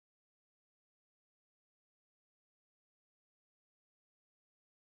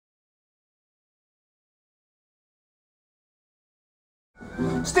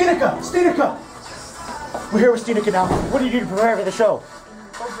Stenica! Stenica! We're here with Stenica now. What do you do to prepare for the show?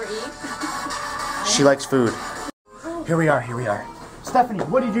 Overeat. She likes food. Here we are, here we are. Stephanie,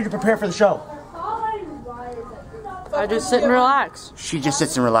 what do you do to prepare for the show? I just sit and relax. She just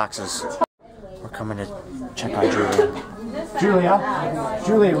sits and relaxes. We're coming to check on Julia.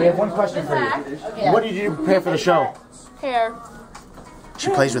 Julia, we have one question for you. What do you do to prepare for the show? Hair. She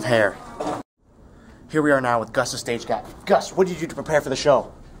plays with hair. Here we are now with Gus, the stage guy. Gus, what do you do to prepare for the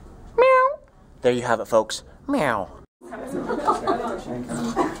show? Meow. There you have it, folks. Meow.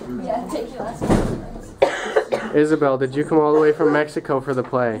 Isabel, did you come all the way from Mexico for the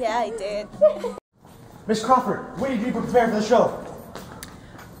play? Yeah, I did. Miss Crawford, what do you do to prepare for the show?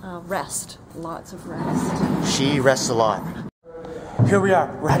 Rest. Lots of rest. She rests a lot. Here we are.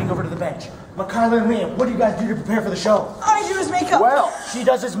 We're heading over to the bench. Makayla and Liam, what do you guys do to prepare for the show? I do his makeup. Well, she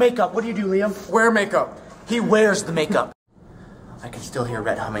does his makeup. What do you do, Liam? Wear makeup. He wears the makeup. I can still hear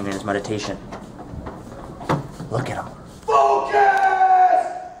Rhett humming in his meditation. Look at him. Focus!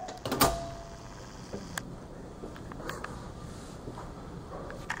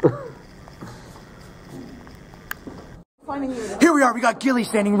 Here we are. We got Gilly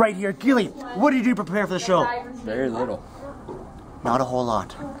standing right here. Gilly, what do you do to prepare for the show? Very little. Not a whole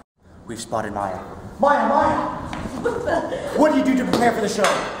lot. We've spotted Maya. Maya! What do you do to prepare for the show?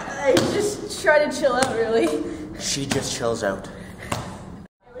 I just try to chill out, really. She just chills out.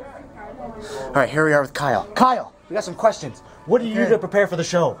 Alright, here we are with Kyle. Kyle, we got some questions. What do you do to prepare for the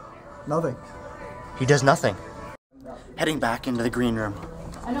show? Nothing. He does nothing. Heading back into the green room.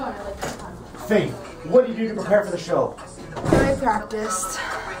 I know, I like that time. Faith, what do you do to prepare for the show? I practiced.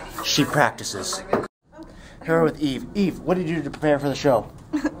 She practices. Here we're with Eve. Eve, what do you do to prepare for the show?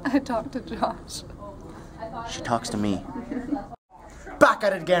 I talked to Josh. She talks to me. Back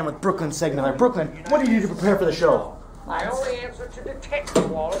at it again with Brooklyn Segnaler. Brooklyn, what do you do to prepare for the show? I only answer to Detective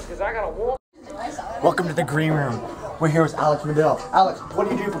Wallace because I got a warrant. Welcome to the green room. We're here with Alex Medill. Alex, what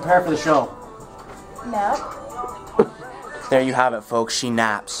do you do to prepare for the show? Nap. There you have it, folks. She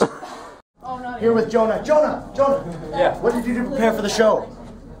naps. Oh, no. Here with Jonah. Jonah! Yeah. What do you do to prepare for the show?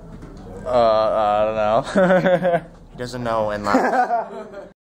 I don't know. He doesn't know and laughs.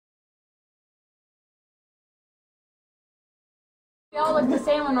 We all look the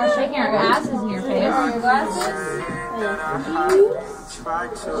same when we're shaking our asses in your face. Your glasses?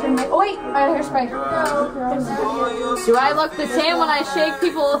 Oh wait, I got a hairspray. Do I look the same when I shake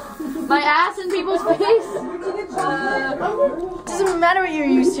my ass in people's face? Doesn't matter what you're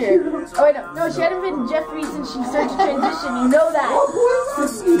used to. Oh wait, no, she hadn't been Jeffrey since she started to transition. You know that.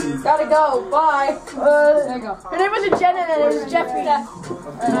 Gotta go. Bye. There you go. Her name wasn't Jenna, and it was Jeffrey.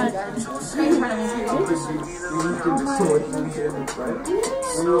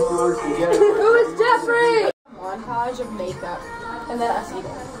 Who is Jeffrey? Montage of makeup, and then us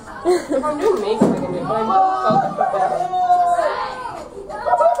eating. I'm doing makeup, I can do it, but I'm focused with that.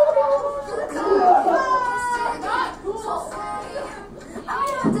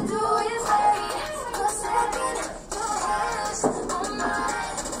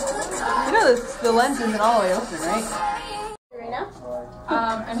 You know the lens isn't all the way open, right? Right now? I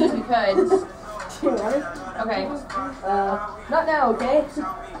mean, we could. Okay. Not now, okay?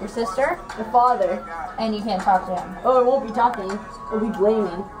 Your sister? The father. And you can't talk to him. Oh, it won't be talking. It'll be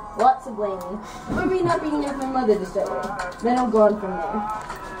blaming. Lots of blaming. Maybe not being enough for my mother to start with. Then I'll go on from there.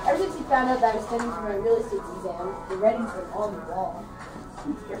 Ever since he found out that I was studying for my real estate exam, the writing's been on the wall.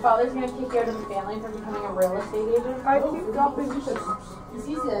 Your father's gonna kick you out of the family for becoming a real estate agent? I keep dropping. He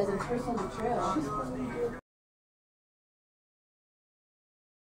sees it as a personal betrayal.